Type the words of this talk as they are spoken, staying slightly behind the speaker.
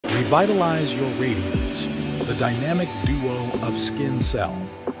Revitalize your radiance, the dynamic duo of skin cell,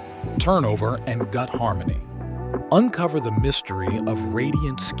 turnover, and gut harmony. Uncover the mystery of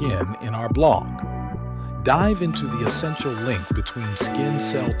radiant skin in our blog. Dive into the essential link between skin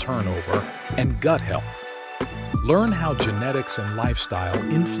cell turnover and gut health. Learn how genetics and lifestyle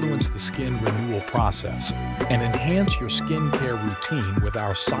influence the skin renewal process and enhance your skincare routine with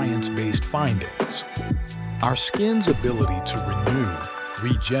our science-based findings. Our skin's ability to renew,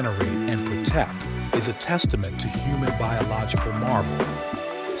 regenerate, and protect is a testament to human biological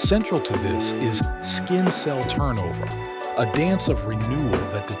marvel. Central to this is skin cell turnover, a dance of renewal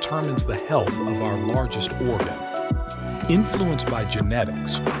that determines the health of our largest organ. Influenced by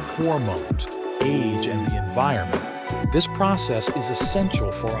genetics, hormones, age, and the environment, this process is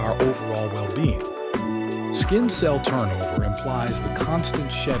essential for our overall well-being. Skin cell turnover implies the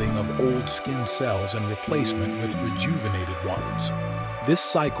constant shedding of old skin cells and replacement with rejuvenated ones. This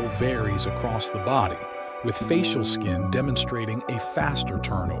cycle varies across the body, with facial skin demonstrating a faster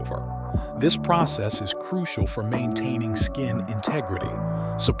turnover. This process is crucial for maintaining skin integrity,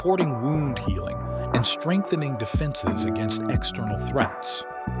 supporting wound healing, and strengthening defenses against external threats.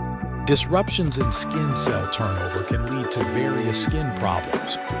 Disruptions in skin cell turnover can lead to various skin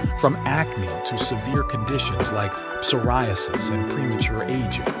problems, from acne to severe conditions like psoriasis and premature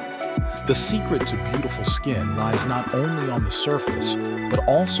aging. The secret to beautiful skin lies not only on the surface, but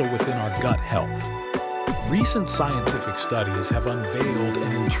also within our gut health. Recent scientific studies have unveiled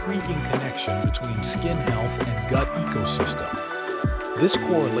an intriguing connection between skin health and gut ecosystem. This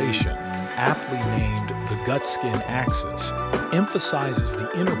correlation, aptly named the gut-skin axis, emphasizes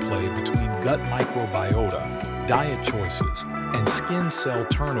the interplay between gut microbiota, diet choices, and skin cell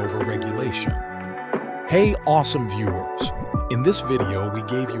turnover regulation. Hey, awesome viewers! In this video, we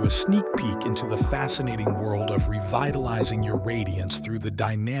gave you a sneak peek into the fascinating world of revitalizing your radiance through the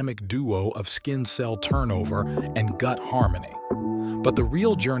dynamic duo of skin cell turnover and gut harmony. But the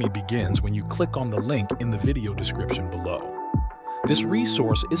real journey begins when you click on the link in the video description below. This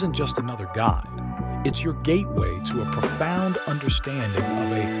resource isn't just another guide. It's your gateway to a profound understanding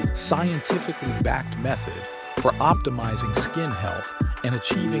of a scientifically backed method for optimizing skin health and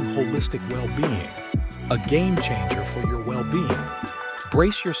achieving holistic well-being. A game changer for your well-being.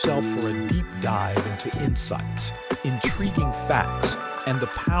 Brace yourself for a deep dive into insights, intriguing facts, and the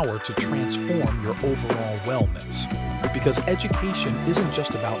power to transform your overall wellness. Because education isn't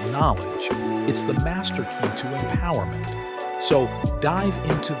just about knowledge, it's the master key to empowerment. So dive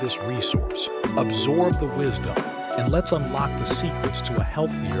into this resource, absorb the wisdom, and let's unlock the secrets to a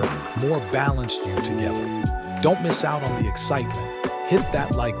healthier, more balanced you together. Don't miss out on the excitement. Hit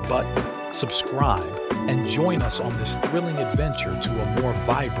that like button, subscribe, and join us on this thrilling adventure to a more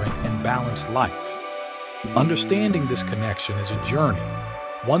vibrant and balanced life. Understanding this connection is a journey,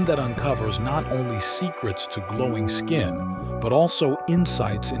 one that uncovers not only secrets to glowing skin, but also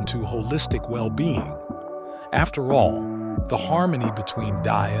insights into holistic well-being. After all, the harmony between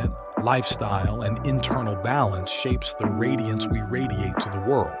diet, lifestyle, and internal balance shapes the radiance we radiate to the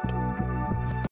world.